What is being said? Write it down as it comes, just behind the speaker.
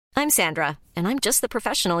I'm Sandra, and I'm just the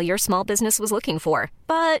professional your small business was looking for.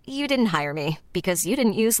 But you didn't hire me because you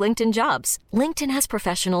didn't use LinkedIn Jobs. LinkedIn has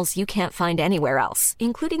professionals you can't find anywhere else,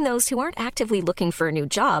 including those who aren't actively looking for a new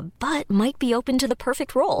job, but might be open to the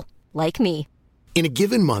perfect role, like me. In a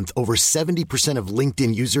given month, over 70% of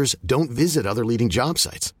LinkedIn users don't visit other leading job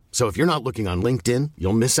sites. So if you're not looking on LinkedIn,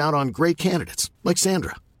 you'll miss out on great candidates like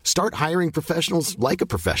Sandra. Start hiring professionals like a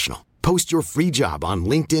professional. Post your free job on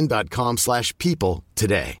linkedin.com/people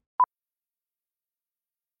today.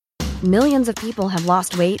 Millions of people have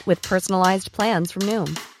lost weight with personalized plans from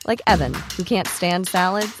Noom. Like Evan, who can't stand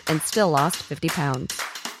salads and still lost 50 pounds.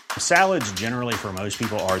 Salads generally for most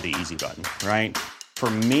people are the easy button, right? For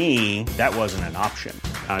me, that wasn't an option.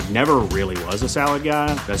 I never really was a salad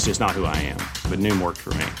guy. That's just not who I am. But Noom worked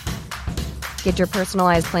for me. Get your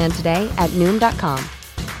personalized plan today at Noom.com.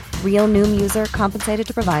 Real Noom user compensated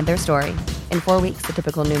to provide their story. In 4 weeks, the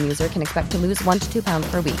typical Noom user can expect to lose 1 to 2 pounds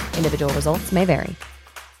per week. Individual results may vary.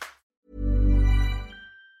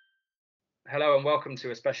 Hello and welcome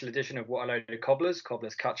to a special edition of What a Load of Cobblers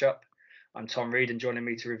Catch Up. I'm Tom Reed, and joining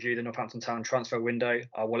me to review the Northampton Town transfer window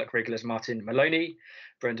are Wallock regulars Martin Maloney,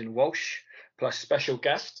 Brendan Walsh, plus special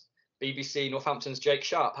guest, BBC Northampton's Jake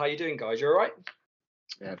Sharp. How are you doing, guys? You all right?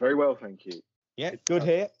 Yeah, very well, thank you. Yeah, good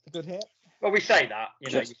here. Well, we say that, you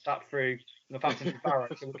sat through Northampton to Barrow,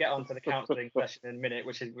 so we'll get on to the counselling session in a minute,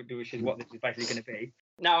 which is what this is basically going to be.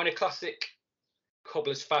 Now, in a classic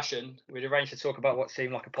Cobblers fashion, we'd arranged to talk about what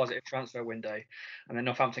seemed like a positive transfer window, and then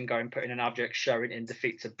Northampton go and put in an abject showing in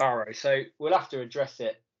defeat to Barrow. So we'll have to address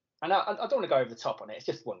it. And I don't want to go over the top on it. It's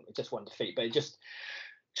just one defeat, but it just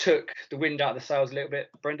took the wind out of the sails a little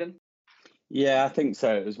bit. Brendan? Yeah, I think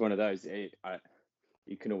so. It was one of those.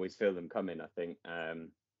 You can always feel them coming, I think.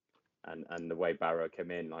 And the way Barrow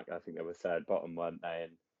came in, like I think they were third bottom, weren't they?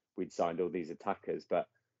 And we'd signed all these attackers, but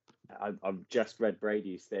I've just read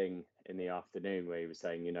Brady's thing in the afternoon where he was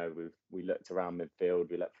saying, we looked around midfield,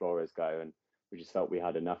 we let Flores go, and we just felt we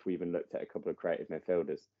had enough. We even looked at a couple of creative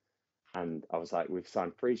midfielders, and I was like, we've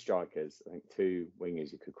signed 3 strikers, I think 2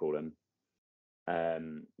 wingers you could call them,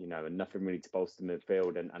 and nothing really to bolster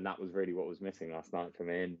midfield, and that was really what was missing last night for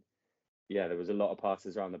me. And yeah, there was a lot of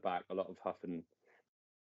passes around the back, a lot of huff and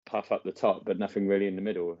puff up the top, but nothing really in the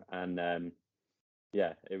middle. And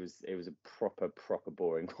yeah, it was a proper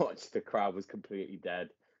boring watch. The crowd was completely dead.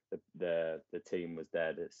 The team was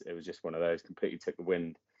dead. It was just one of those, completely took the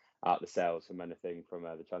wind out the sails from anything from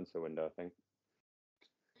the transfer window, I think.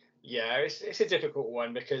 Yeah, it's a difficult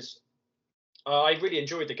one because I really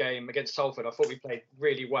enjoyed the game against Salford. I thought we played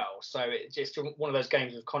really well. So it's just one of those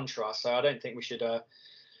games of contrast. So I don't think we should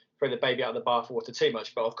throw the baby out of the bathwater too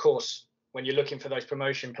much. But of course, when you're looking for those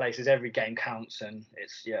promotion places, every game counts, and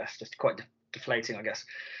it's just quite deflating, I guess.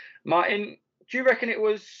 Martin, do you reckon it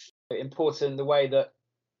was important the way that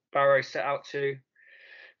Barrow set out to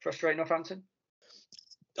frustrate Northampton?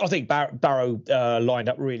 I think Barrow lined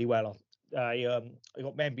up really well. He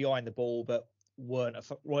got men behind the ball, but weren't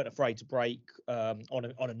afraid to break on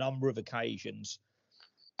a number of occasions.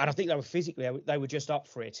 And I think they were just up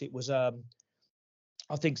for it. It was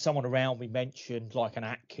I think someone around me mentioned like an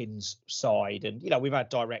Atkins side, and we've had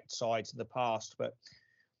direct sides in the past, but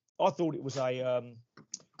I thought it was a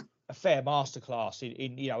fair masterclass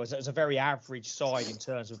in as a very average side in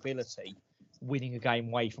terms of ability, winning a game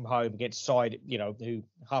away from home against a side who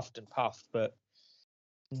huffed and puffed, but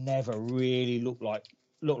never really looked like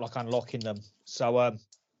unlocking them. So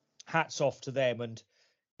hats off to them, and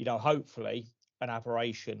hopefully an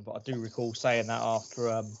aberration. But I do recall saying that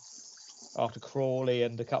after Crawley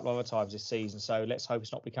and a couple of other times this season. So let's hope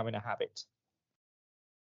it's not becoming a habit.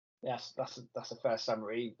 Yes, that's a fair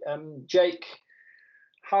summary. Jake,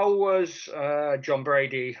 how was John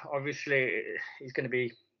Brady? Obviously, he's going to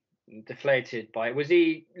be deflated by it. Was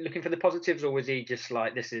he looking for the positives, or was he just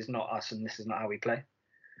like, this is not us and this is not how we play?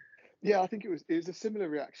 Yeah, I think it was a similar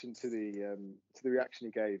reaction to the reaction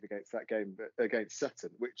he gave against that game against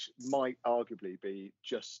Sutton, which might arguably be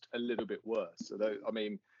just a little bit worse. Although, I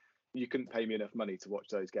mean, you couldn't pay me enough money to watch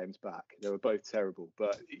those games back. They were both terrible.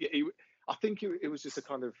 But I think it was just a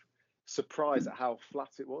kind of surprise at how flat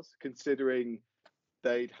it was, considering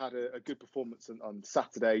they'd had a good performance on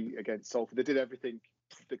Saturday against Salford. They did everything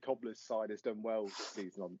the Cobblers side has done well this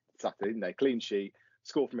season on Saturday, didn't they? Clean sheet,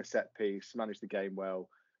 score from a set piece, managed the game well.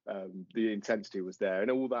 The intensity was there, and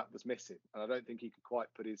all that was missing. And I don't think he could quite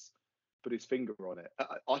put his finger on it.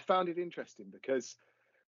 I found it interesting because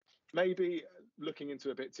maybe looking into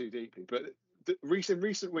it a bit too deeply, but recent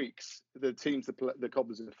weeks, the teams the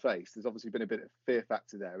Cobblers have faced, there's obviously been a bit of fear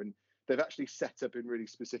factor there, and they've actually set up in really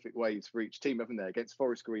specific ways for each team, haven't they? Against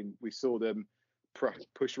Forest Green, we saw them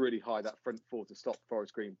push really high that front four to stop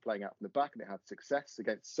Forest Green playing out from the back, and they had success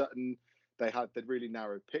against Sutton. They'd really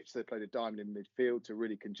narrow pitch. They played a diamond in midfield to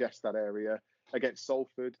really congest that area. Against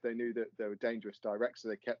Salford, they knew that they were dangerous direct, so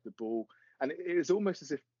they kept the ball. And it was almost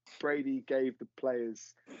as if Brady gave the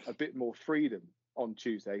players a bit more freedom on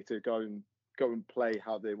Tuesday to go and play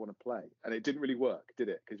how they want to play. And it didn't really work, did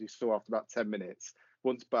it? Because you saw after about 10 minutes,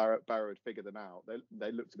 once Barrow had figured them out,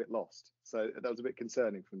 they looked a bit lost. So that was a bit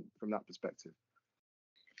concerning from that perspective.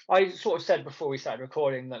 I sort of said before we started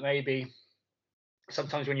recording that maybe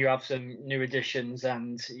sometimes when you have some new additions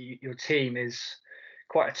and your team is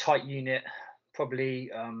quite a tight unit, probably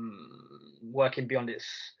working beyond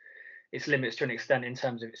its limits to an extent in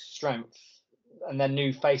terms of its strength, and then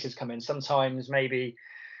new faces come in, sometimes maybe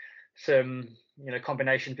some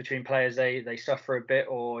combination between players, they suffer a bit,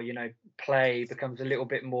 or play becomes a little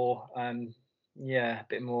bit more a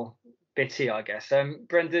bit more bitty, I guess.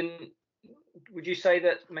 Brendan, would you say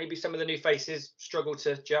that maybe some of the new faces struggle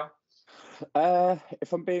to gel?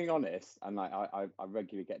 If I'm being honest, and I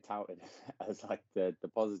regularly get touted as like the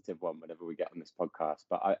positive one whenever we get on this podcast,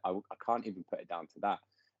 but I can't even put it down to that.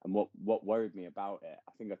 And what worried me about it,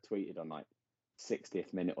 I think I tweeted on like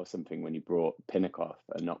 60th minute or something when you brought Pinnock off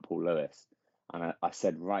and not Paul Lewis, and I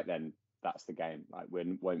said right then, that's the game. Like,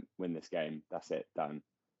 we won't win this game. That's it, done.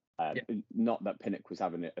 Not that Pinnock was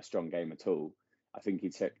having a strong game at all. I think he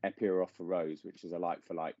took Eppier off for Rose, which is a like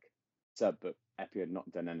for like sub, but Eppier had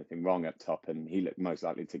not done anything wrong up top, and he looked most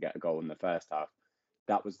likely to get a goal in the first half.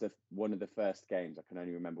 That was one of the first games, I can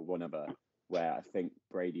only remember one other, where I think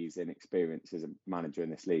Brady's inexperience as a manager in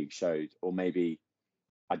this league showed, or maybe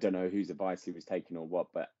I don't know whose advice he was taking or what,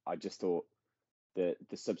 but I just thought the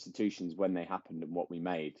substitutions when they happened and what we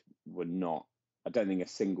made were not. I don't think a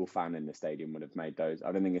single fan in the stadium would have made those.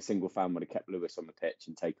 I don't think a single fan would have kept Lewis on the pitch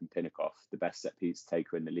and taken Pinnock off, the best set piece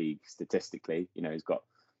taker in the league statistically. He's got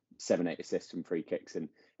 7-8 assists from free kicks and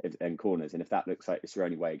corners, and if that looks like it's your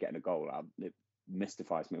only way of getting a goal, it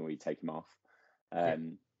mystifies me when you take him off.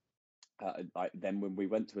 Then when we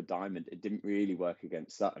went to a diamond, it didn't really work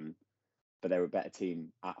against Sutton, but they were a better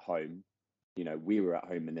team at home. We were at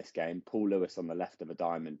home in this game. Paul Lewis on the left of a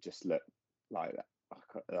diamond just looked like,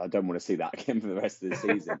 I don't want to see that again for the rest of the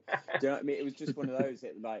season. Do you know what I mean? It was just one of those.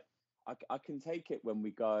 I can take it when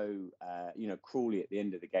we go, Crawley at the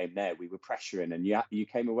end of the game there, we were pressuring, and you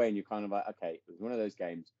came away and you're kind of like, okay, it was one of those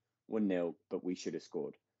games, 1-0, but we should have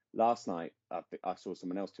scored. Last night, I saw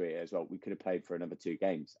someone else tweet it as well. We could have played for another 2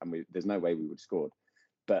 games, and there's no way we would have scored.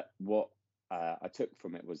 But what I took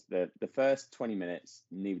from it was the first 20 minutes,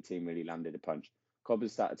 neither team really landed a punch.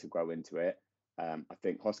 Cobblers started to grow into it. I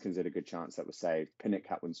think Hoskins had a good chance that was saved. Pinnock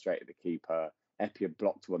had one straight at the keeper. Eppier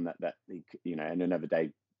blocked one that he, and another day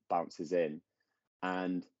bounces in.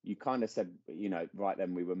 And you kind of said, right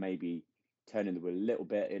then we were maybe turning the wheel a little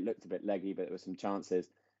bit. It looked a bit leggy, but there were some chances.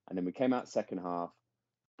 And then we came out second half.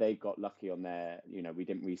 They got lucky on their, we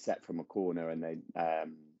didn't reset from a corner, and they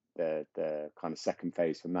the kind of second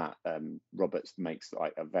phase from that, Roberts makes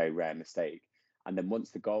like a very rare mistake. And then once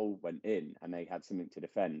the goal went in and they had something to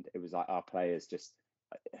defend, it was like our players just,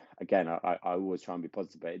 again, I always try and be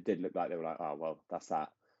positive, but it did look like they were like, oh, well, that's that.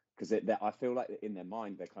 Because I feel like in their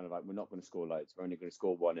mind, they're kind of like, we're not going to score loads. We're only going to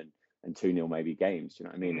score 1 and 2-0 maybe games. Do you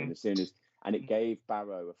know what I mean? Mm-hmm. And it gave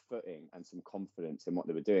Barrow a footing and some confidence in what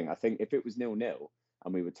they were doing. I think if it was 0-0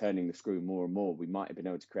 and we were turning the screw more and more, we might have been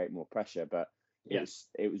able to create more pressure. But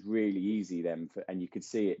it was really easy then, and you could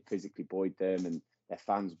see it physically buoyed them, and their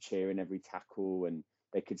fans were cheering every tackle, and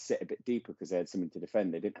they could sit a bit deeper because they had something to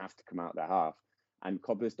defend. They didn't have to come out their half. And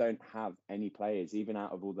Cobblers don't have any players, even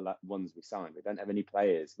out of all the ones we signed, we don't have any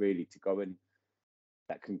players really to go in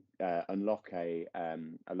that can unlock a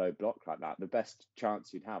low block like that. The best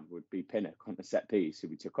chance you'd have would be Pinnock on a set piece, who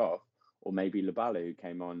we took off, or maybe Labala, who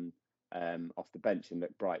came on off the bench and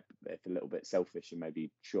looked bright, if a little bit selfish and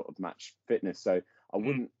maybe short of match fitness. So I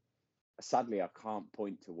wouldn't, sadly, I can't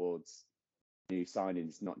point towards new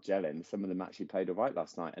signings not gelling. Some of them actually played all right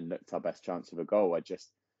last night and looked our best chance of a goal.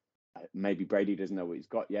 Maybe Brady doesn't know what he's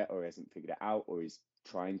got yet, or hasn't figured it out, or he's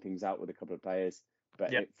trying things out with a couple of players.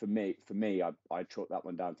 But for me, I chalked that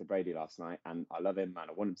one down to Brady last night, and I love him, man.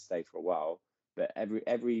 I want him to stay for a while. But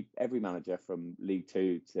every manager from League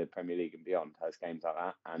Two to Premier League and beyond has games like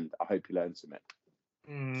that, and I hope he learns from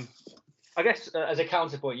it. I guess as a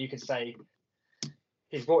counterpoint, you could say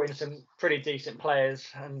he's brought in some pretty decent players,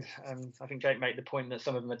 and I think Jake made the point that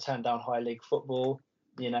some of them had turned down higher league football.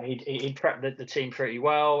 He prepped the team pretty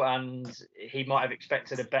well, and he might have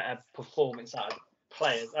expected a better performance out of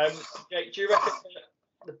players. Jake, do you reckon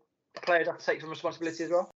the players have to take some responsibility as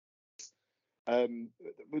well?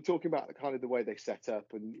 We're talking about kind of the way they set up,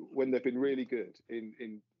 and when they've been really good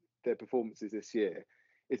in their performances this year,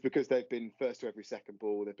 it's because they've been first to every second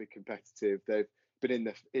ball. They've been competitive. They've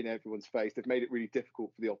been in everyone's face. They've made it really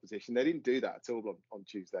difficult for the opposition. They didn't do that at all on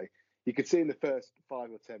Tuesday. You could see in the first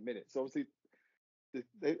 5 or 10 minutes. Obviously,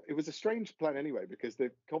 it was a strange plan anyway, because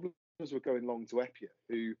the Cobblers were going long to Epia,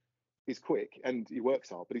 who is quick and he works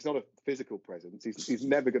hard, but he's not a physical presence. He's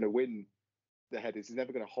never going to win the headers. He's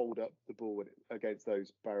never going to hold up the ball against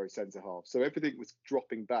those Barrow centre halves. So everything was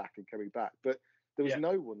dropping back and coming back, but there was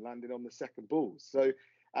no one landing on the second balls. So,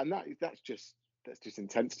 and that's just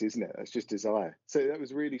intensity, isn't it? That's just desire. So that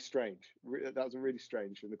was really strange. That was really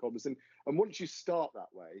strange from the Cobblers. And once you start that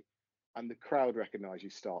way, and the crowd recognise you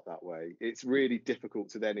start that way, it's really difficult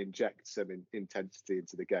to then inject some intensity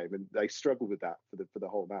into the game, and they struggle with that for the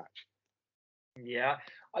whole match. Yeah,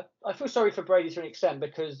 I feel sorry for Brady to an extent,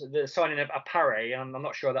 because the signing of Appare, and I'm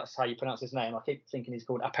not sure that's how you pronounce his name. I keep thinking he's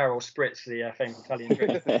called Aperol Spritz, the famous Italian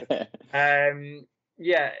drink.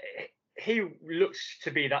 Yeah, he looks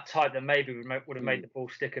to be that type that maybe would have made the ball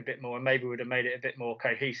stick a bit more, and maybe would have made it a bit more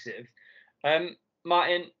cohesive.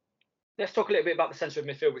 Martin, let's talk a little bit about the centre of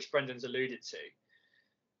midfield, which Brendan's alluded to.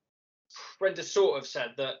 Brendan sort of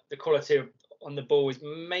said that the quality on the ball is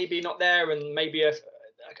maybe not there, and maybe a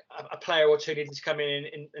player or two needed to come in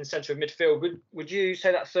centre of midfield. Would you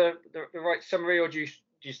say that's the right summary, or do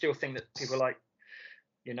you still think that people like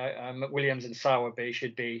McWilliams and Sowerby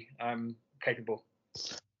should be capable?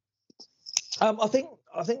 I think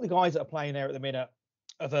the guys that are playing there at the minute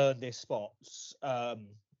have earned their spots, but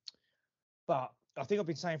I think I've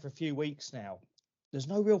been saying for a few weeks now, there's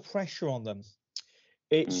no real pressure on them.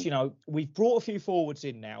 It's, we've brought a few forwards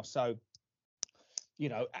in now. So,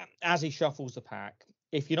 as he shuffles the pack,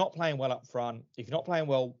 if you're not playing well up front, if you're not playing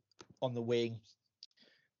well on the wing,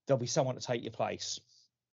 there'll be someone to take your place.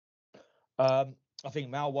 I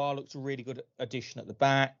think Malwar looks a really good addition at the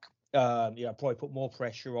back. Probably put more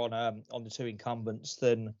pressure on the two incumbents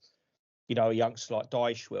than, a youngster like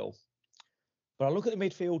Dyche will. But I look at the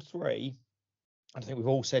midfield three, I think we've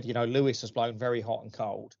all said, Lewis has blown very hot and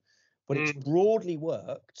cold, but it's broadly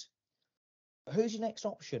worked. Who's your next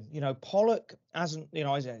option? Pollock hasn't,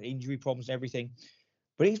 he's had injury problems and everything,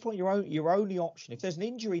 but he's probably your only option. If there's an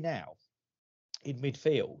injury now in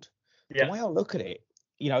midfield, the way I look at it,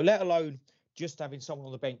 let alone just having someone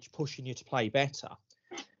on the bench pushing you to play better,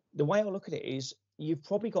 the way I look at it is you've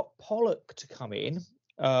probably got Pollock to come in,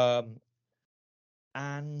 and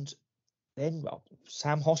then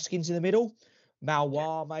Sam Hoskins in the middle.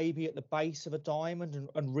 Malwar maybe at the base of a diamond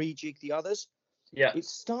and rejig the others. Yeah, it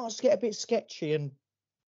starts to get a bit sketchy, and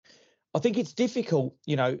I think it's difficult.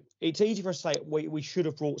 It's easy for us to say we should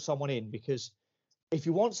have brought someone in, because if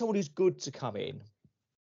you want someone who's good to come in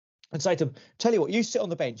and say to them, tell you what, you sit on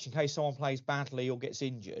the bench in case someone plays badly or gets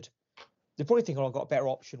injured, they probably think, I've got a better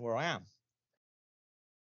option where I am.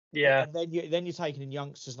 Yeah, and then you're taking in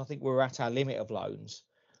youngsters, and I think we're at our limit of loans.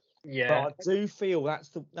 Yeah, but I do feel that's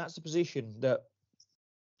the position that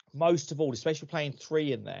most of all, especially playing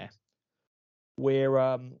three in there, we're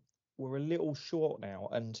a little short now,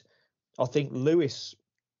 and I think Lewis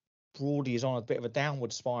broadly is on a bit of a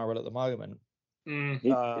downward spiral at the moment.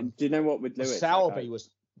 Do you know what with Lewis? Sowerby was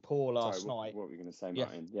poor last night. What were you going to say,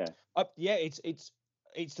 Martin?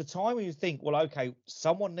 It's the time when you think, well, okay,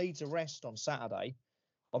 someone needs a rest on Saturday.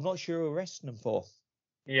 I'm not sure we're resting them for.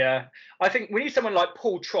 Yeah, I think we need someone like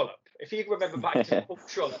Paul Trollope. If you remember back to Paul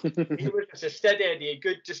Trollope, he was just a steady Eddie, a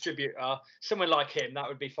good distributor. Someone like him, that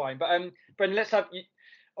would be fine. But Brendan, let's have you.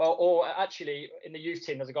 Or actually, in the youth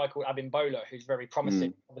team, there's a guy called Abin Bola who's very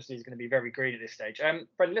promising. Obviously, he's going to be very green at this stage.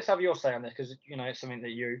 Brendan, let's have your say on this, because it's something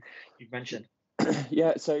that you've mentioned.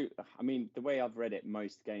 Yeah, so I mean, the way I've read it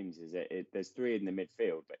most games is there's three in the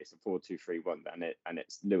midfield, but it's a 4-2-3-1, and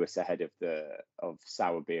it's Lewis ahead of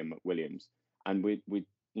Sowerby and McWilliams, and we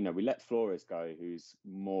let Flores go, who's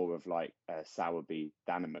more of like a Sowerby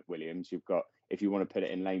than a McWilliams. You've got, if you want to put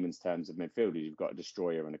it in layman's terms of midfielders, you've got a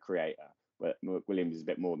destroyer and a creator. But McWilliams is a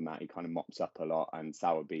bit more than that. He kind of mops up a lot, and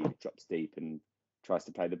Sowerby drops deep and tries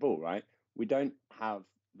to play the ball, right? We don't have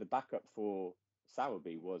the backup for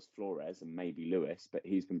Sowerby was Flores and maybe Lewis, but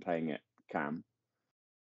he's been playing at Cam.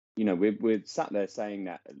 We're sat there saying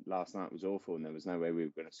that last night was awful and there was no way we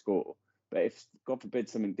were going to score. But if, God forbid,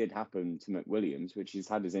 something did happen to McWilliams, which he's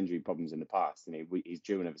had his injury problems in the past, and he's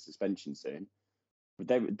due another suspension soon,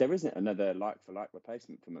 there isn't another like-for-like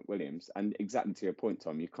replacement for McWilliams. And exactly to your point,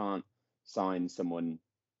 Tom, you can't sign someone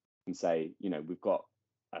and say, we've got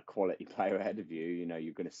a quality player ahead of you,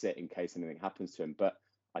 you're going to sit in case anything happens to him. But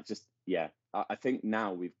I think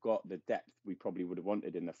now we've got the depth we probably would have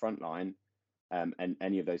wanted in the front line. and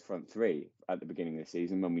any of those front three at the beginning of the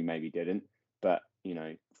season when we maybe didn't. But, you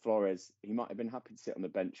know, Flores, he might have been happy to sit on the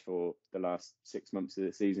bench for the last 6 months of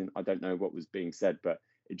the season. I don't know what was being said, but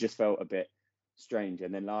it just felt a bit strange.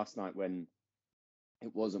 And then last night when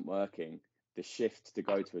it wasn't working, the shift to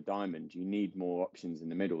go to a diamond, you need more options in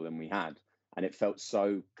the middle than we had. And it felt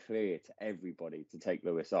so clear to everybody to take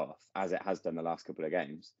Lewis off, as it has done the last couple of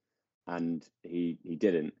games. And he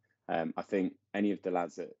didn't. I think any of the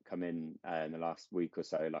lads that come in the last week or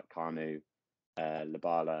so, like Kanu,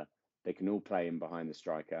 Labala, they can all play in behind the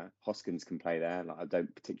striker. Hoskins can play there. Like, I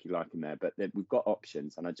don't particularly like him there, but we've got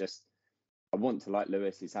options. And I want to like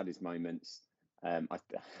Lewis. He's had his moments. I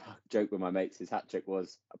joke with my mates, his hat-trick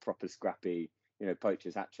was a proper scrappy, you know,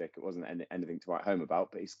 poacher's hat-trick. It wasn't anything to write home about,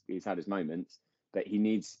 but he's had his moments. But he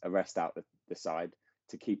needs a rest out the side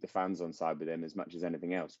to keep the fans on side with him as much as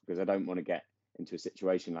anything else, because I don't want to get into a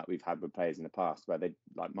situation like we've had with players in the past where they,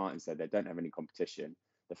 like Martin said, they don't have any competition.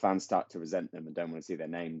 The fans start to resent them and don't want to see their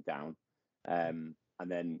name down. And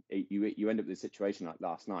then you end up with a situation like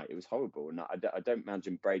last night. It was horrible. And I don't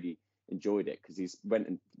imagine Brady enjoyed it, because he's went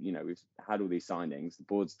and, you know, we've had all these signings. The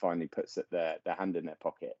board's finally puts their hand in their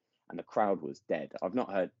pocket and the crowd was dead. I've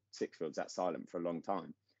not heard Sixfields that silent for a long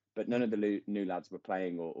time. But none of the new lads were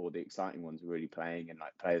playing, or the exciting ones were really playing. And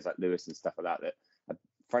like players like Lewis and stuff like that have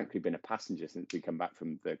frankly been a passenger since we come back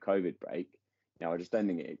from the COVID break. You know, I just don't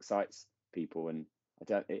think it excites people. And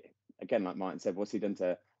again, like Martin said, what's he done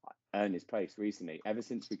to earn his place recently? Ever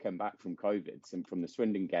since we come back from COVID, from the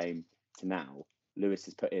Swindon game to now, Lewis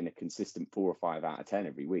has put in a consistent 4 or 5 out of 10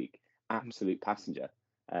 every week. Absolute passenger.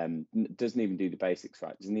 Doesn't even do the basics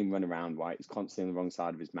right. Doesn't even run around right. He's constantly on the wrong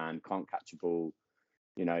side of his man. Can't catch a ball.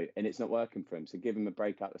 You know, and it's not working for him. So give him a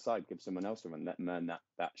break out the side. Give someone else a run. Let him earn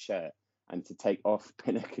that shirt. And to take off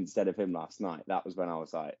Pinnock instead of him last night, that was when I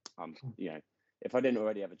was like, you know, if I didn't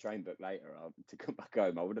already have a train book later to come back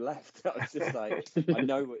home, I would have left. I was just like,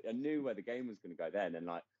 I knew where the game was going to go then. And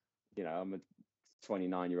like, you know, I'm a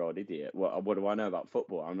 29-year-old idiot. What do I know about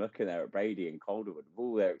football? I'm looking there at Brady and Calderwood with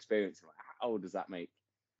all their experience. I'm like, how does that make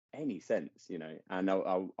any sense? You know, and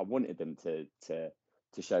I wanted them to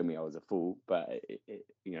show me I was a fool, but it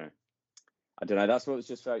you know, I don't know. That's what was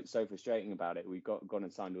just so frustrating about it. We've gone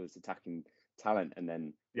and signed all this attacking talent, and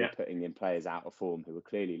then we're putting in players out of form who are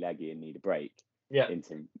clearly leggy and need a break.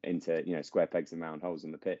 Into you know, square pegs and round holes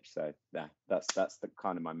on the pitch. So that's the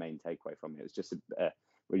kind of my main takeaway from it. It was just a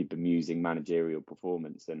really bemusing managerial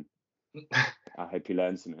performance, and I hope he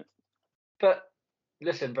learns from it. But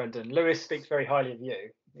listen, Brendan, Lewis speaks very highly of you.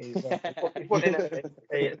 He's put in an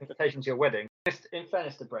invitation to your wedding. In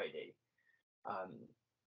fairness to Brady,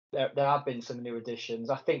 there have been some new additions.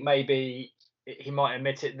 I think maybe he might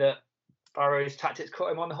admit it that Barrow's tactics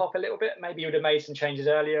caught him on the hop a little bit. Maybe he would have made some changes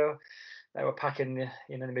earlier. They were packing the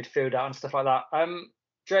midfield out and stuff like that.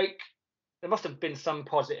 Drake, there must have been some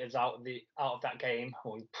positives out of that game,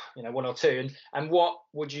 or you know, 1 or 2. And what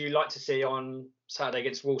would you like to see on Saturday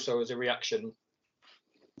against Walsall as a reaction?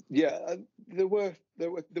 Yeah, there were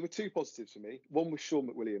 2 positives for me. One was Sean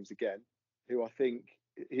McWilliams again, who I think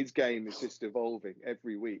his game is just evolving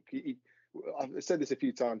every week. I've said this a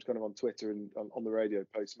few times, kind of on Twitter and on the radio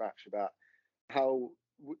post match, about how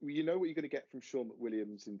you know what you're going to get from Sean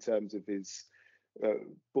McWilliams in terms of his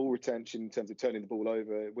ball retention, in terms of turning the ball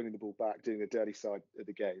over, winning the ball back, doing the dirty side of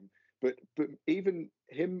the game. But even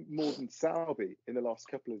him, more than Salby in the last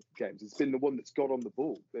couple of games, has been the one that's got on the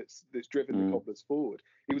ball, that's driven the Cobblers forward.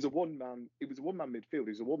 He was a one-man midfield.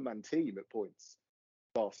 He was a one-man team at points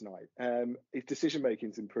last night. His decision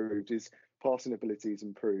making's improved. His passing ability's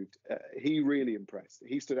improved. He really impressed.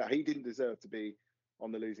 He stood out. He didn't deserve to be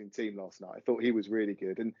on the losing team last night. I thought he was really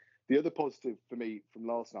good. And the other positive for me from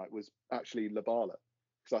last night was actually Labala,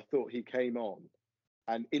 because I thought he came on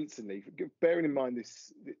and instantly, bearing in mind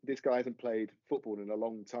this guy hasn't played football in a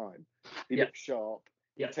long time, he looks sharp.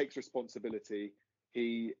 He takes responsibility.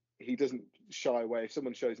 He doesn't shy away. If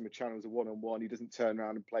someone shows him a channel as a one-on-one, he doesn't turn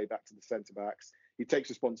around and play back to the centre backs. He takes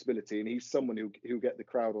responsibility, and he's someone who'll get the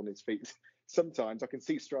crowd on his feet. Sometimes I can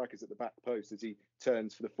see strikers at the back post as he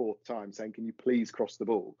turns for the 4th time saying, "Can you please cross the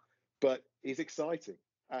ball?" But he's exciting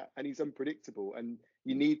and he's unpredictable, and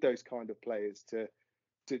you need those kind of players to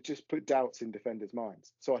just put doubts in defenders'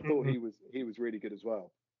 minds. So I thought he was really good as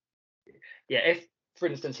well. Yeah, if for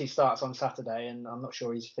instance he starts on Saturday, and I'm not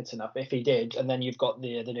sure he's fit enough. If he did, and then you've got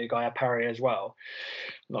the new guy Apari as well,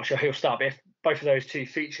 I'm not sure who'll start. But if both of those two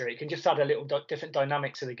feature, it can just add a little different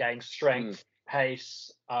dynamic to the game, strength, pace,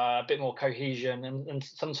 a bit more cohesion, and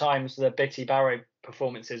sometimes the Bitty Barrow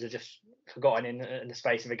performances are just forgotten in the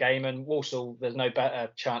space of a game. And Walsall, there's no better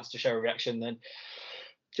chance to show a reaction than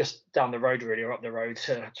just down the road really, or up the road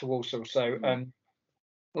to Walsall. So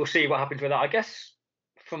we'll see what happens with that. I guess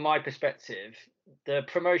from my perspective, the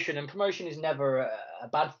promotion is never a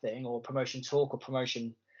bad thing, or promotion talk or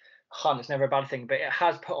promotion hunt. It's never a bad thing, but it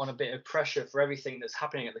has put on a bit of pressure for everything that's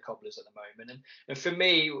happening at the Cobblers at the moment. And for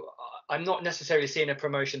me, I'm not necessarily seeing a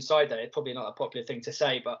promotion side there. It's probably not a popular thing to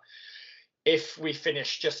say, but if we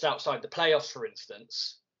finish just outside the playoffs, for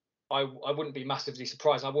instance, I wouldn't be massively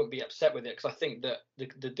surprised. I wouldn't be upset with it, because I think that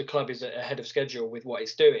the club is ahead of schedule with what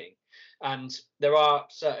it's doing. And there are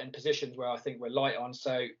certain positions where I think we're light on.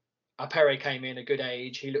 So Apere came in a good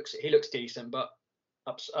age. He looks decent, but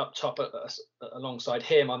up top alongside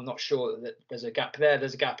him, I'm not sure that there's a gap there.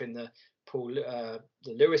 There's a gap in the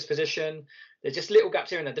Lewis position. There's just little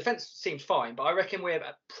gaps here and there. Defence seems fine, but I reckon we're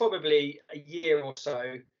probably a year or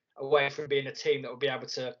so away from being a team that will be able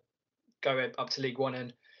to go up to League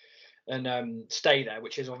One and stay there,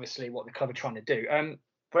 which is obviously what the club are trying to do.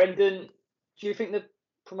 Brendan, do you think the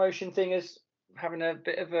promotion thing is having a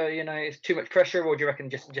bit of it's too much pressure, or do you reckon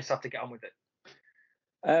just have to get on with it?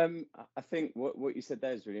 I think what you said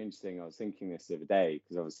there is really interesting. I was thinking this the other day,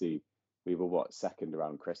 because obviously we were second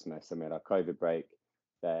around Christmas, and we had our COVID break.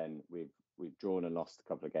 Then we've drawn and lost a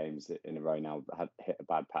couple of games in a row now, had hit a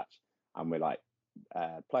bad patch, and we're like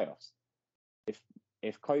playoffs.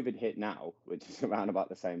 If COVID hit now, which is around about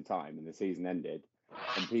the same time, and the season ended,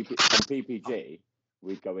 and PPG,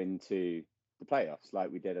 we'd go into the playoffs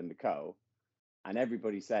like we did under Cole. And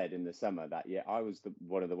everybody said in the summer that, I was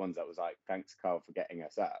one of the ones that was like, thanks, Carl, for getting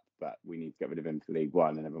us up, but we need to get rid of him for League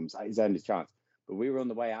One. And everyone was like, he's earned his chance. But we were on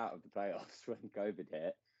the way out of the playoffs when COVID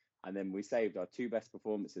hit. And then we saved our two best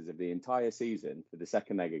performances of the entire season for the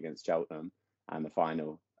second leg against Cheltenham and the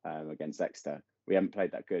final against Exeter. We haven't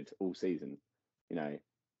played that good all season,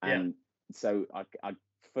 And so I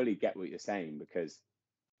fully get what you're saying, because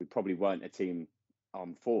we probably weren't a team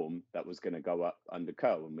on form that was going to go up under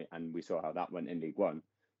Curl, and we saw how that went in League One.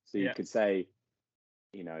 So you could say,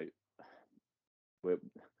 I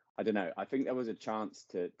don't know. I think there was a chance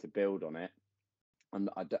to build on it, and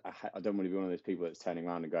I don't want to be one of those people that's turning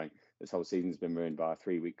around and going, this whole season's been ruined by a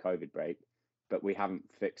 3-week COVID break, but we haven't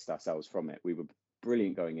fixed ourselves from it. We were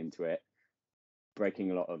brilliant going into it,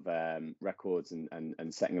 breaking a lot of records and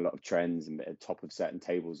setting a lot of trends and at the top of certain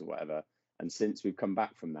tables or whatever. And since we've come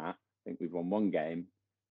back from that, I think we've won one game.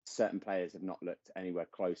 Certain players have not looked anywhere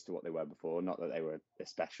close to what they were before. Not that they were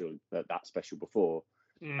that special before.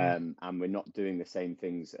 And we're not doing the same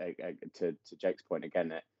things. To Jake's point again,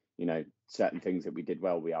 that certain things that we did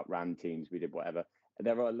well, we outran teams, we did whatever.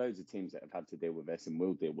 There are loads of teams that have had to deal with this and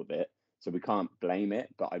will deal with it. So we can't blame it.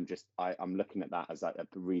 But I'm looking at that as like a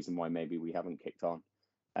reason why maybe we haven't kicked on,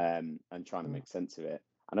 and trying to make sense of it.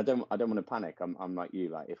 And I don't want to panic. I'm like you.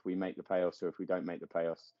 Like, if we make the playoffs or if we don't make the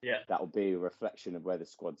playoffs, that'll be a reflection of where the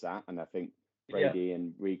squad's at. And I think Brady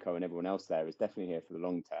and Rico and everyone else there is definitely here for the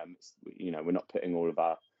long term. We're not putting all of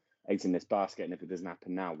our eggs in this basket, and if it doesn't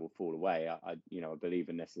happen now, we'll fall away. I believe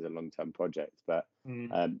in this as a long-term project, but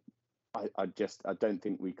I don't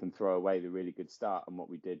think we can throw away the really good start on what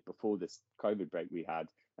we did before this COVID break we had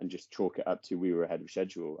and just chalk it up to we were ahead of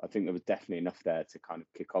schedule. I think there was definitely enough there to kind of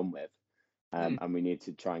kick on with. And we need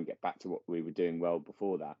to try and get back to what we were doing well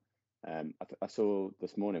before that. I saw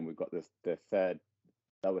this morning we've got the third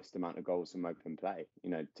lowest amount of goals from open play.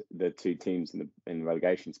 The two teams in the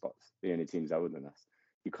relegation spots, the only teams other than us.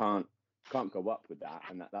 You can't go up with that,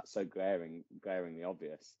 and that's so glaringly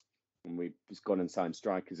obvious. And we've just gone and signed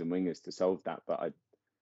strikers and wingers to solve that. But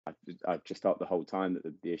I just thought the whole time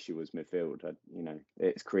that the issue was midfield.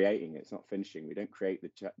 It's creating, it's not finishing. We don't create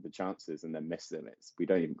the chances and then miss them. We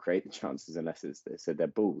don't even create the chances unless it's a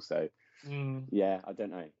dead ball. So I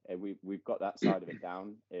don't know. We've got that side of it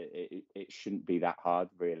down. It shouldn't be that hard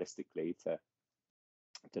realistically to,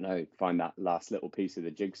 I don't know, find that last little piece of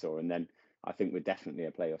the jigsaw. And then I think we're definitely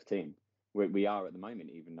a playoff team. We are at the moment,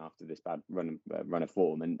 even after this bad run of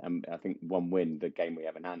form. And I think one win, the game we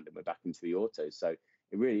have in hand, and we're back into the autos. So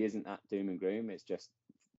it really isn't that doom and gloom. It's just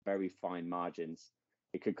very fine margins.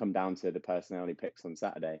 It could come down to the personality picks on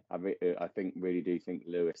Saturday. I really do think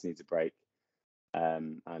Lewis needs a break,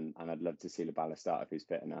 and I'd love to see Labala start if he's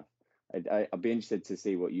fit enough. I'd be interested to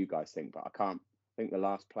see what you guys think, but I think the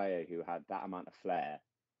last player who had that amount of flair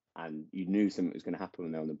and you knew something was going to happen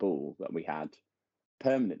when they're on the ball that we had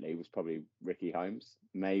permanently was probably Ricky Holmes,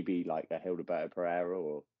 maybe like a Hildeberto Pereira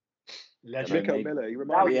or Mikael Miller. You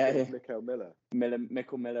remind me of Mikael Miller.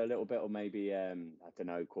 Mikael Miller a little bit, or maybe I don't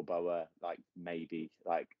know, Corboa, like maybe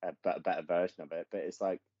like a better version of it. But it's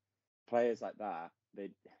like players like that,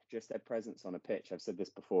 their presence on a pitch. I've said this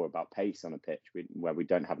before about pace on a pitch, where we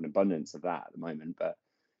don't have an abundance of that at the moment. But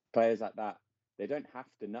players like that, They don't have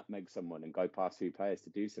to nutmeg someone and go past 2 players to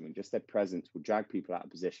do something. Just their presence will drag people out of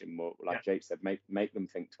position. Will, like Jake said, make them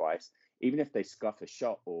think twice. Even if they scuff a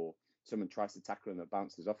shot or someone tries to tackle them that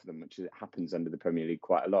bounces off of them, which happens under the Premier League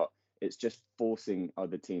quite a lot, it's just forcing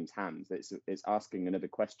other teams' hands. It's asking another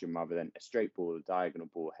question rather than a straight ball, a diagonal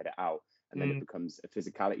ball, head it out, and then it becomes a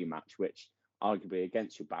physicality match, which arguably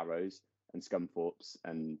against your Barrows and Scunthorpes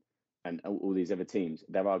and all these other teams,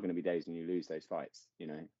 there are going to be days when you lose those fights,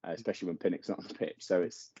 especially when Pinnock's not on the pitch. So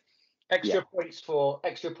it's extra points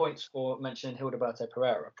for mentioning Hildeberto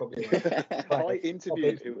Pereira. Probably. I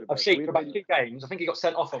interviewed Hildeberto. I've seen for about 2 games. I think he got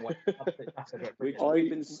sent off on one. We've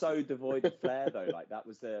been so devoid of flair though. Like that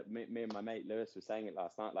was me and my mate Lewis were saying it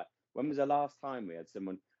last night. Like, when was the last time we had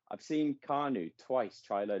someone? I've seen Kanu twice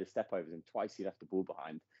try a load of step overs and twice he left the ball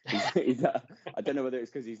behind. I don't know whether it's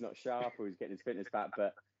because he's not sharp or he's getting his fitness back,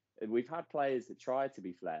 but we've had players that try to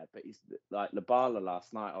be flair, but he's like Labala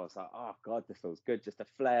last night. I was like, oh God, this feels good. Just a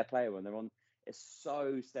flair player when they're on. It's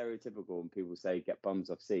so stereotypical when people say get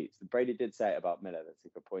bums off seats. Brady did say it about Miller. That's a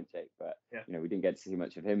good point, Jake. But we didn't get to see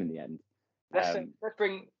much of him in the end. Let's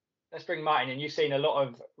bring Martin in. You've seen a lot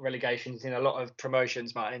of relegations, seen a lot of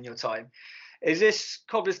promotions, Martin, in your time. Is this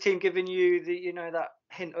Cobblers team giving you the that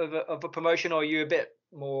hint of a promotion, or are you a bit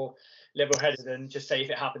more level-headed and just say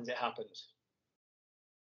if it happens, it happens?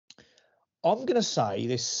 I'm going to say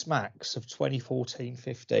this smacks of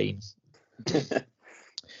 2014-15.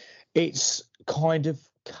 It's kind of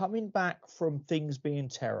coming back from things being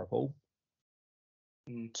terrible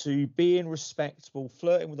to being respectable,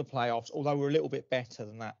 flirting with the playoffs, although we're a little bit better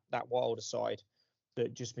than that Wilder side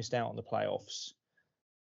that just missed out on the playoffs.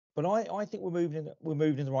 But I think we're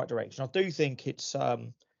moving in the right direction. I do think it's we're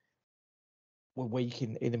weak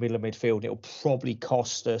in the middle of midfield. It'll probably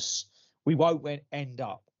cost us. We won't end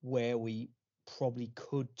up where we probably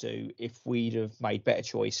could do if we'd have made better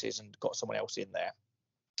choices and got someone else in there.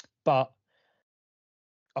 But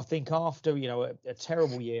I think after a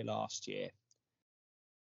terrible year last year,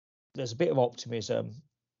 there's a bit of optimism.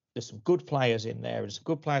 There's some good players in there. There's some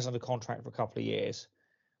good players under contract for a couple of years.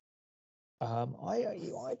 I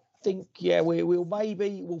think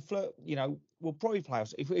we'll flirt. We'll probably play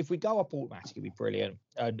us if we go up automatically, it'll be brilliant.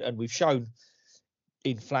 And we've shown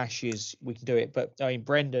in flashes we can do it. But I mean,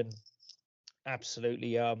 Brendan,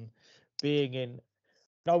 absolutely being in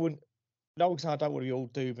no one because I don't want to be all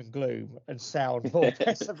doom and gloom and sound more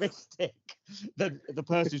pessimistic than the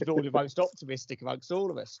person who's normally most optimistic amongst all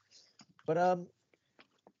of us. But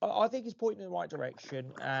I think it's pointing in the right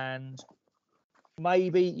direction, and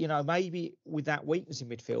maybe with that weakness in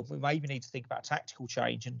midfield, we maybe need to think about tactical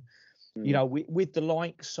change. And with the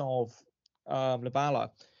likes of Labala,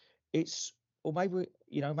 it's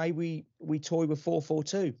maybe we toy with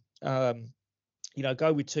 4-4-2.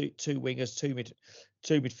 Go with two wingers,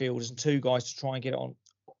 two midfielders, and 2 guys to try and get it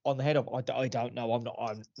on the head of. I don't know.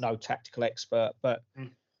 I'm no tactical expert, but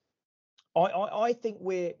I think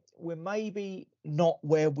we're maybe not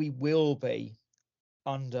where we will be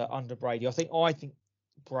under Brady. I think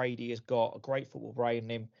Brady has got a great football brain in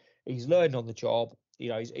him. He's learned on the job.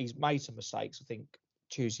 He's made some mistakes, I think,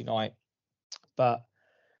 Tuesday night, but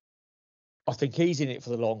I think he's in it for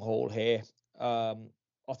the long haul here. I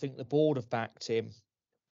think the board have backed him.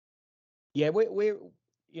 Yeah, we're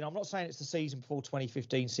I'm not saying it's the season before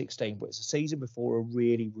 2015-16, but it's a season before a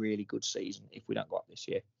really, really good season if we don't go up this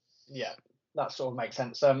year. Yeah, that sort of makes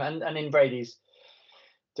sense. And in Brady's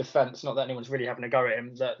defence, not that anyone's really having a go at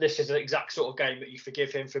him, that this is the exact sort of game that you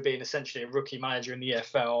forgive him for being essentially a rookie manager in the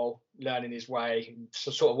EFL, learning his way. So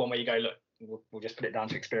sort of one where you go, look, we'll just put it down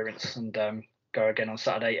to experience and go again on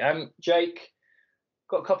Saturday. Jake,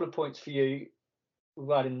 got a couple of points for you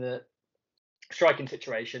regarding the striking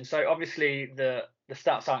situation. So obviously the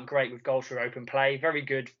stats aren't great with goals through open play. Very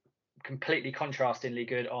good, completely contrastingly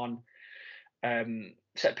good on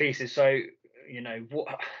set pieces. So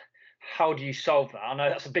how do you solve that? I know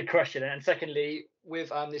that's a big question. And secondly,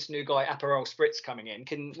 with this new guy Aperol Spritz coming in,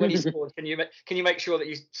 when he scores, can you make sure that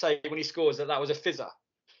you say when he scores that was a fizzer?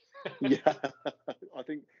 Yeah, I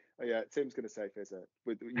think Tim's going to say fizzer.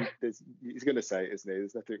 He's going to say it, isn't he?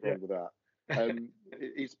 There's nothing wrong with that.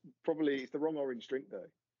 He's the wrong orange drink though.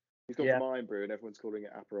 He's gone from Iron Brew and everyone's calling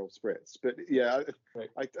it Aperol Spritz. But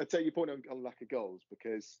I take your point on lack of goals,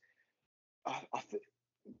 because I think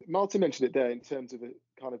Martin mentioned it there in terms of a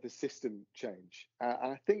kind of the system change, and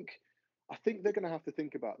I think they're going to have to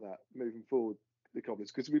think about that moving forward, the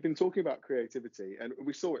Cobblers, because we've been talking about creativity, and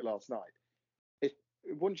we saw it last night.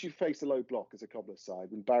 Once you face a low block as a Cobblers side,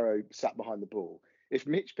 when Barrow sat behind the ball, if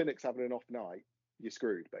Mitch Pinnock's having an off night, you're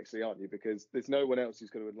screwed, basically, aren't you? Because there's no one else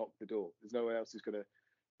who's going to unlock the door. There's no one else who's going to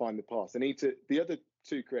find the pass. They need to. The other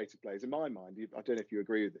two creative players, in my mind, I don't know if you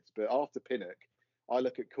agree with this, but after Pinnock, I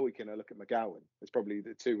look at Koike and I look at McGowan as probably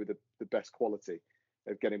the two with the best quality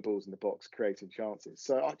of getting balls in the box, creating chances.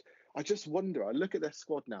 So I just wonder. I look at their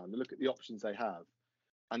squad now and I look at the options they have,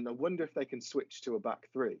 and I wonder if they can switch to a back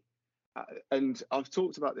three. And I've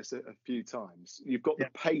talked about this a few times. You've got the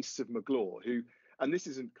pace of Magloire, who, and this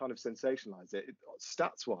isn't kind of sensationalise it,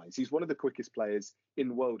 stats wise, he's one of the quickest players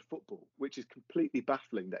in world football, which is completely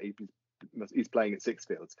baffling that he's playing at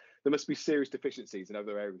Sixfields. There must be serious deficiencies in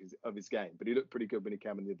other areas of his game, but he looked pretty good when he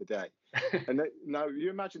came in the other day. And now you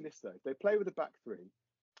imagine this though: if they play with a back three,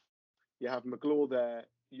 you have Magloire there.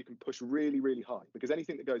 You can push really, really high because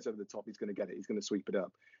anything that goes over the top, he's going to get it. He's going to sweep it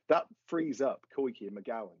up. That frees up Koike and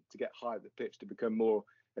McGowan to get high at the pitch to become more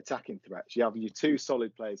attacking threats. You have your two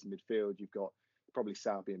solid players in midfield. You've got probably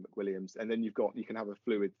Salby and McWilliams, and then you can have a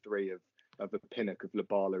fluid three of a Pinnock, of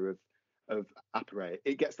Labala, of Appere.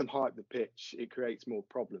 It gets them high at the pitch. It creates more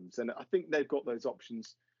problems, and I think they've got those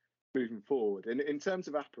options moving forward. And in terms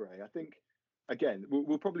of Appere, I think again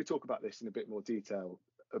we'll probably talk about this in a bit more detail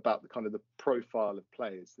about the kind of the profile of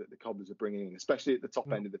players that the Cobblers are bringing in, especially at the top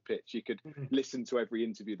end of the pitch. You could listen to every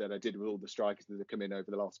interview that I did with all the strikers that have come in over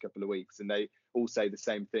the last couple of weeks, and they all say the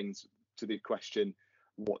same things to the question,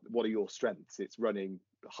 what are your strengths? It's running,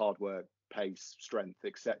 hard work, pace, strength,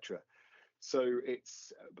 etc. So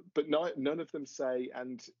but none of them say,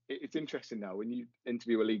 and it's interesting now when you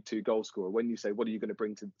interview a League Two goal scorer, when you say, what are you going to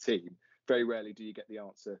bring to the team? Very rarely do you get the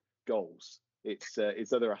answer, goals.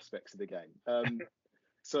 It's other aspects of the game.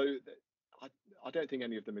 So I don't think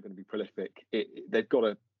any of them are going to be prolific. They've got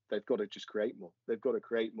to just create more. They've got to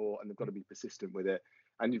create more, and they've got to be persistent with it.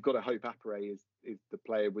 And you've got to hope Appere is the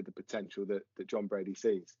player with the potential that John Brady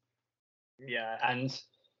sees. Yeah, and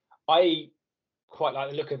I quite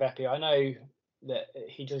like the look of Epi. I know that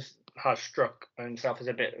he just has struck himself as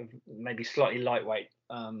a bit of maybe slightly lightweight.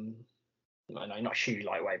 No, not huge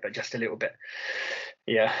lightweight, but just a little bit.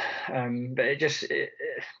 Yeah, but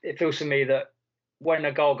it feels to me that when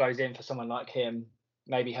a goal goes in for someone like him,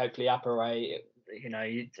 maybe hopefully Appere,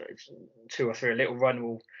 two or three, a little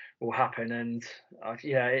run will happen. And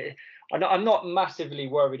I'm not massively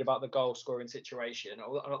worried about the goal scoring situation.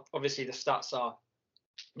 Obviously the stats are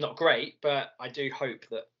not great, but I do hope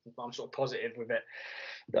that I'm sort of positive with it,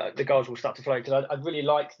 that the goals will start to flow, because I really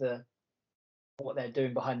like what they're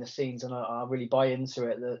doing behind the scenes, and I really buy into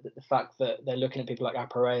it. The fact that they're looking at people like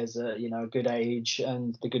Appere as a good age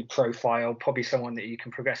and the good profile, probably someone that you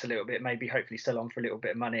can progress a little bit, maybe hopefully sell on for a little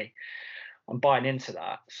bit of money. I'm buying into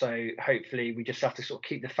that. So hopefully we just have to sort of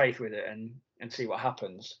keep the faith with it and see what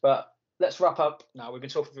happens. But let's wrap up now. We've been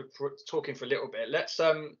talking for a little bit. Let's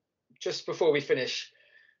just before we finish,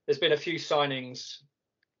 there's been a few signings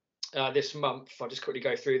this month. I'll just quickly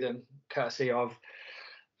go through them, courtesy of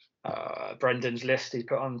Brendan's list he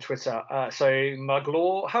put on Twitter. So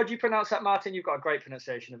Magloire, how do you pronounce that, Martin? You've got a great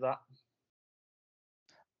pronunciation of that.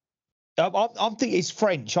 I'm thinking it's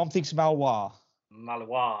French. I'm thinking Malouard.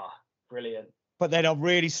 Malouard, brilliant. But then I'm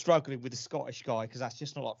really struggling with the Scottish guy because that's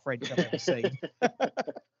just not like French I've ever seen.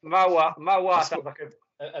 Malouard sounds like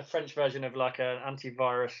a French version of like an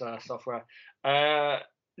antivirus software.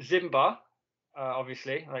 Zimba.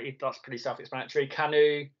 Obviously, that's pretty self-explanatory.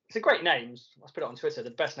 Canu, it's a great name. Let's put it on Twitter.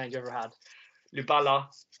 The best names you ever had. Lubala,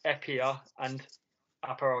 Epia, and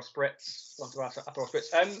Aperol Spritz. Aperol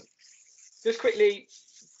Spritz. Just quickly,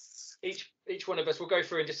 each one of us will go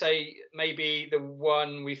through and just say maybe the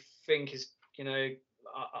one we think is,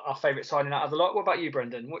 our favourite signing out of the lot. What about you,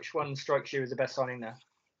 Brendan? Which one strikes you as the best signing there?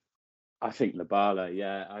 I think Lubala.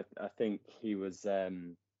 Yeah, I think he was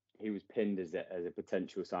pinned as a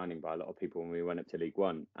potential signing by a lot of people when we went up to League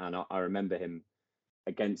One, and I remember him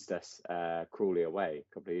against us Crawley away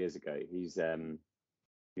a couple of years ago. He's I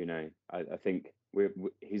think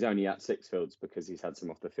he's only at Sixfields because he's had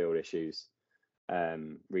some off the field issues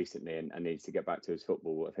recently and needs to get back to his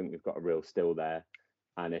football. I think we've got a real still there,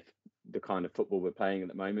 and if the kind of football we're playing at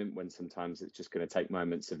the moment, when sometimes it's just going to take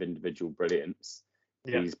moments of individual brilliance,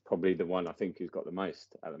 he's probably the one I think who's got the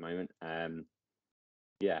most at the moment.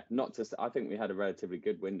 I think we had a relatively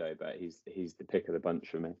good window, but he's the pick of the bunch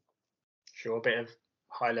for me. Sure, a bit of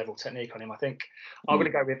high level technique on him, I think. I'm going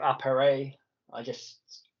to go with Appere. I've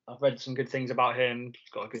read some good things about him.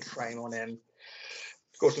 He's got a good frame on him.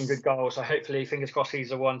 Scored some good goals. So hopefully, fingers crossed, he's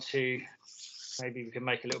the one to maybe we can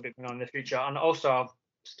make a little bit more in the future. And also, I'm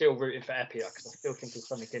still rooting for Epia because I still think there's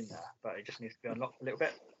something in there, but it just needs to be unlocked a little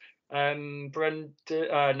bit.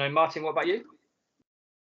 Martin, what about you?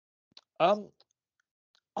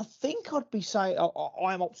 I think I'd be saying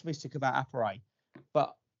I am optimistic about Appere,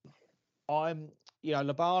 but I'm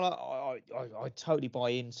Labala, I totally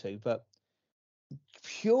buy into, but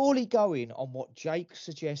purely going on what Jake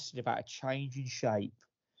suggested about a change in shape,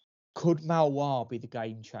 could Maloir be the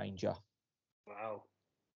game changer? Wow.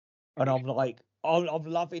 And I'm like, I'm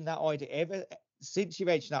loving that idea. Ever since you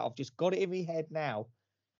mentioned that, I've just got it in my head now.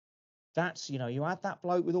 That's, you had that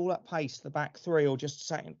bloke with all that pace, the back three, or just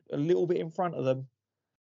sat a little bit in front of them,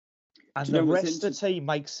 and the rest of the team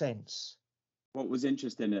makes sense. What was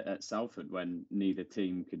interesting at Salford when neither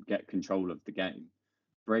team could get control of the game,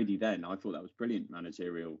 Brady then, I thought that was brilliant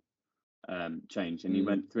managerial change. And he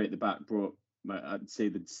went three at the back, I'd say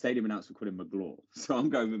the stadium announcer called him Magloire. So I'm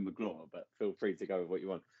going with Magloire, but feel free to go with what you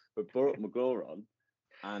want. But brought Magloire on,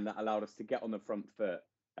 and that allowed us to get on the front foot,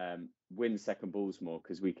 win second balls more,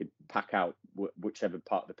 because we could pack out whichever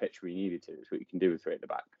part of the pitch we needed to. That's what you can do with three at the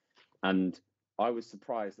back. And I was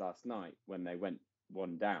surprised last night when they went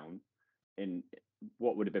one down, in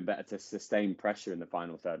what would have been better to sustain pressure in the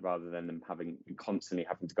final third rather than them constantly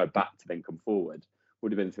having to go back to then come forward,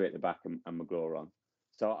 would have been three at the back and Magloire on.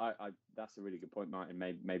 So I that's a really good point, Martin.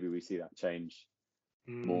 Maybe we see that change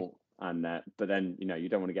more. And but then, you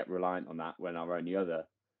don't want to get reliant on that when our only other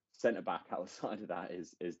centre back outside of that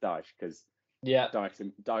is Dyche, because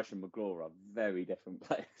Dyche and Magloire are very different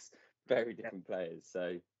players, players.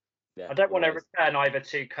 So yeah, I don't want to return either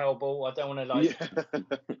to Kerbal. I don't want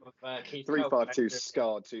to keep 3-5-2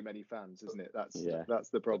 scarred too many fans, isn't it? That's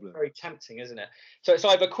the problem. It's very tempting, isn't it? So it's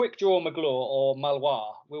either quick draw Magloire or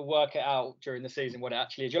Maloir. We'll work it out during the season what it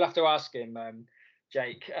actually is. You'll have to ask him,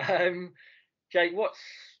 Jake. Jake, what's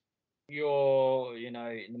your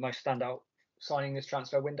the most standout signing this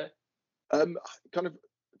transfer window? Kind of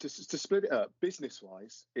to split it up, business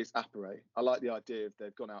wise, it's Apare. I like the idea of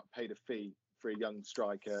they've gone out, paid a fee for a young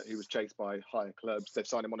striker who was chased by higher clubs. They've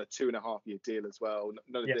signed him on a 2.5-year deal as well.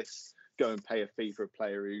 None of this go and pay a fee for a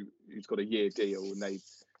player who's got a year deal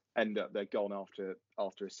and they're gone after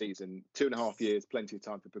a season. 2.5 years, plenty of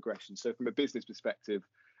time for progression. So from a business perspective,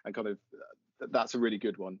 and kind of that's a really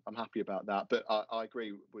good one. I'm happy about that. But I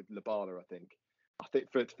agree with Labala. I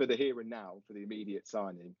think for the here and now, for the immediate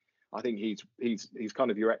signing, I think he's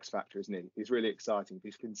kind of your X factor, isn't he? He's really exciting. If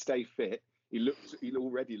he can stay fit, he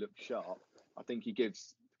already looks sharp. I think he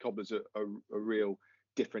gives Cobblers a real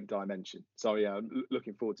different dimension. So yeah, I'm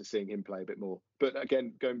looking forward to seeing him play a bit more. But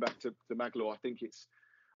again, going back to Magloire, I think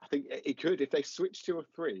it could, if they switch to a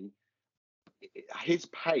 3, his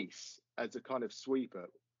pace as a kind of sweeper,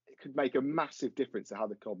 it could make a massive difference to how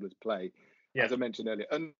the Cobblers play. Yeah. As I mentioned earlier,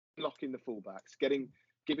 unlocking the fullbacks, giving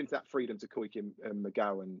that freedom to Koike and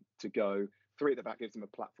McGowan to go. 3 at the back gives them a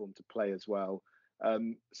platform to play as well.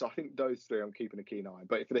 So I think those 3 I'm keeping a keen eye on.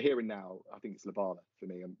 But for the here and now, I think it's Labala for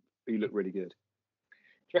me. He looked really good. Do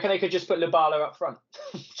you reckon they could just put Labala up front?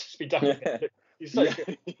 Just be done with it. He's so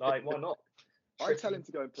good. Like, why not? I tell him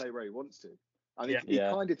to go and play where he wants to. And he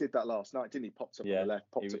kind of did that last night, didn't he? Popped up on the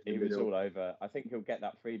left, popped up in the middle. He was all over. I think he'll get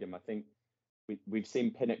that freedom. I think we've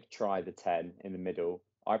seen Pinnock try the 10 in the middle.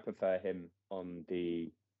 I prefer him on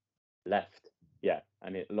the left. Yeah,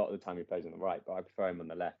 and a lot of the time he plays on the right, but I prefer him on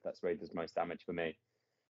the left. That's where he does most damage for me.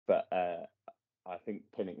 But I think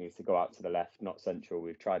Pinnock needs to go out to the left, not central.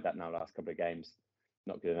 We've tried that now last couple of games.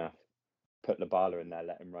 Not good enough. Put Labala in there,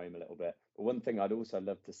 let him roam a little bit. But one thing I'd also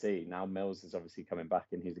love to see, now Mills is obviously coming back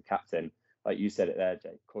and he's the captain. Like you said it there,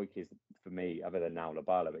 Jake, Koike is, for me, other than now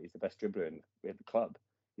Labala, but he's the best dribbler in the club.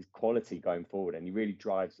 He's quality going forward, and he really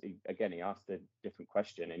drives. He asked a different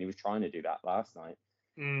question, and he was trying to do that last night.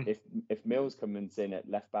 If Mills comes in at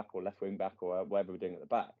left back or left wing back or whatever we're doing at the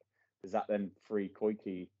back, does that then free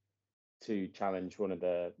Koike to challenge one of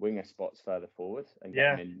the winger spots further forward and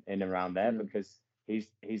get him in around there? Because he's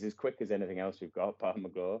as quick as anything else we've got, apart from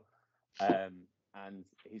Magloire, and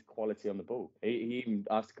he's quality on the ball. He even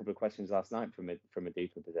asked a couple of questions last night from a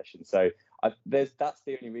deeper position. So that's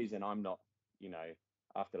the only reason I'm not,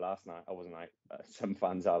 after last night, I wasn't like some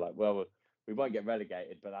fans are like, well, we won't get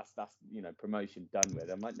relegated, but that's promotion done with.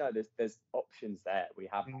 I'm like, no, there's options there. We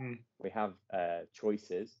have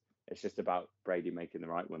choices. It's just about Brady making the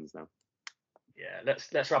right ones now. Yeah,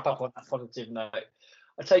 let's wrap up on that positive note.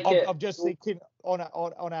 I take it. I'm just thinking on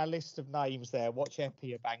our list of names there. Watch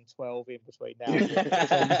Empia bang 12 in between now.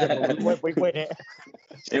 we win it.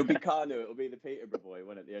 It'll be Kanu. It'll be the Peterborough boy,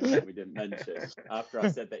 one at the only one we didn't mention. After I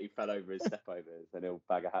said that he fell over his step overs, and he'll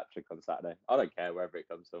bag a hat trick on Saturday. I don't care wherever it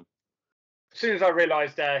comes from. As soon as I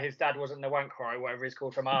realised his dad wasn't Nwankwo, whatever he's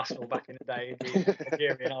called, from Arsenal back in the day,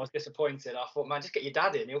 Nigerian, I was disappointed. I thought, man, just get your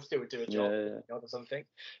dad in. He'll still do a job or something.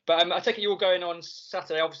 But I take it you're all going on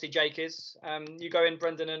Saturday. Obviously, Jake is. You go in,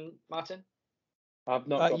 Brendan and Martin? I've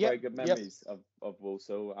not got very good memories of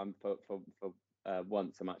Walsall. For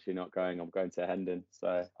once. I'm actually not going. I'm going to Hendon,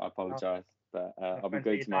 so I apologise. But I'll be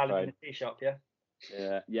glued to my In phone. the tea shop, yeah.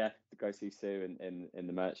 Yeah, to go see Sue in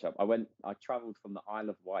the merch shop. I travelled from the Isle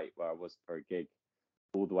of Wight, where I was for a gig,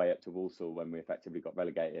 all the way up to Walsall when we effectively got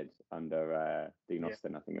relegated under Dean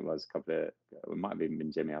Austin. I think it was it might have even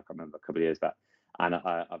been Jimmy, I can't remember, a couple of years back. And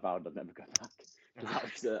I vowed I'd never go back. That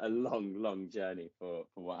was a long journey for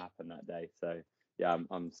what happened that day. So yeah,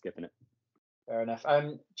 I'm skipping it. Fair enough.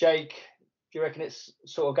 Jake, do you reckon it's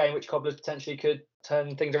sort of game which Cobblers potentially could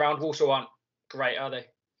turn things around? Walsall aren't great, are they?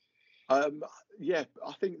 Yeah,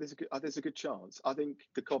 I think there's a good chance. I think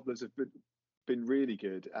the Cobblers have been really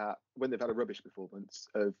good at, when they've had a rubbish performance,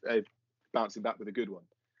 of bouncing back with a good one.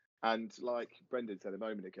 And like Brendan said a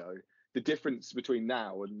moment ago, the difference between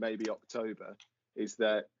now and maybe October is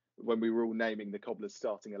that when we were all naming the Cobblers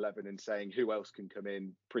starting 11 and saying who else can come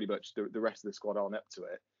in, pretty much the rest of the squad aren't up to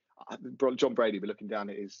it. John Brady be looking down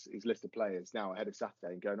at his list of players now ahead of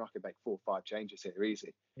Saturday and going, I could make 4 or 5 changes here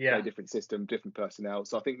easy. Yeah. Play different system, different personnel.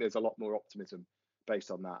 So I think there's a lot more optimism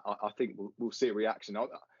based on that. I think we'll see a reaction.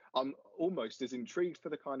 I'm almost as intrigued for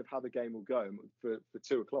the kind of how the game will go for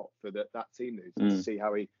 2 o'clock for that team news to see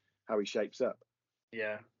how he makes up.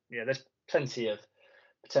 Yeah, there's plenty of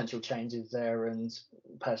potential changes there, and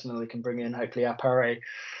personally can bring in, hopefully Apare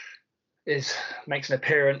makes an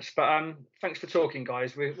appearance. But thanks for talking,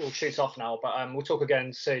 guys. We'll shoot off now, but we'll talk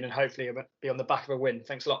again soon, and hopefully be on the back of a win.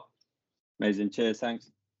 Thanks a lot. Amazing. Cheers.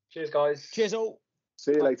 Thanks. Cheers, guys. Cheers all.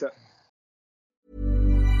 See you later.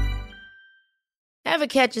 Ever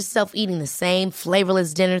catch yourself eating the same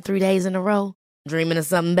flavorless dinner 3 days in a row? Dreaming of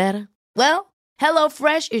something better? Well,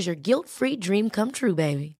 HelloFresh is your guilt-free dream come true,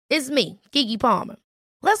 baby. It's me, Keke Palmer.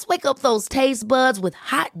 Let's wake up those taste buds with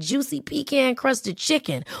hot, juicy pecan-crusted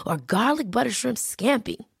chicken or garlic butter shrimp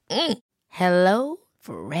scampi. Hello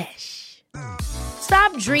Fresh.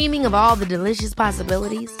 Stop dreaming of all the delicious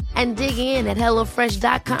possibilities and dig in at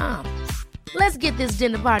HelloFresh.com. Let's get this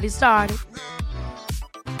dinner party started.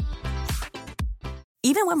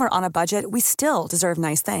 Even when we're on a budget, we still deserve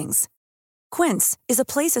nice things. Quince is a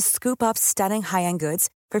place to scoop up stunning high-end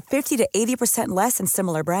goods for 50 to 80% less than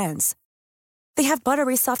similar brands. They have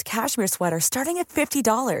buttery soft cashmere sweaters starting at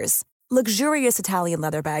 $50, luxurious Italian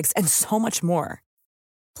leather bags, and so much more.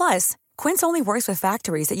 Plus, Quince only works with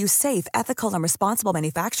factories that use safe, ethical, and responsible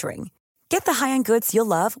manufacturing. Get the high-end goods you'll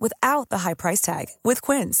love without the high price tag with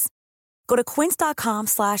Quince. Go to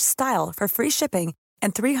quince.com/style for free shipping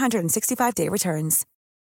and 365-day returns.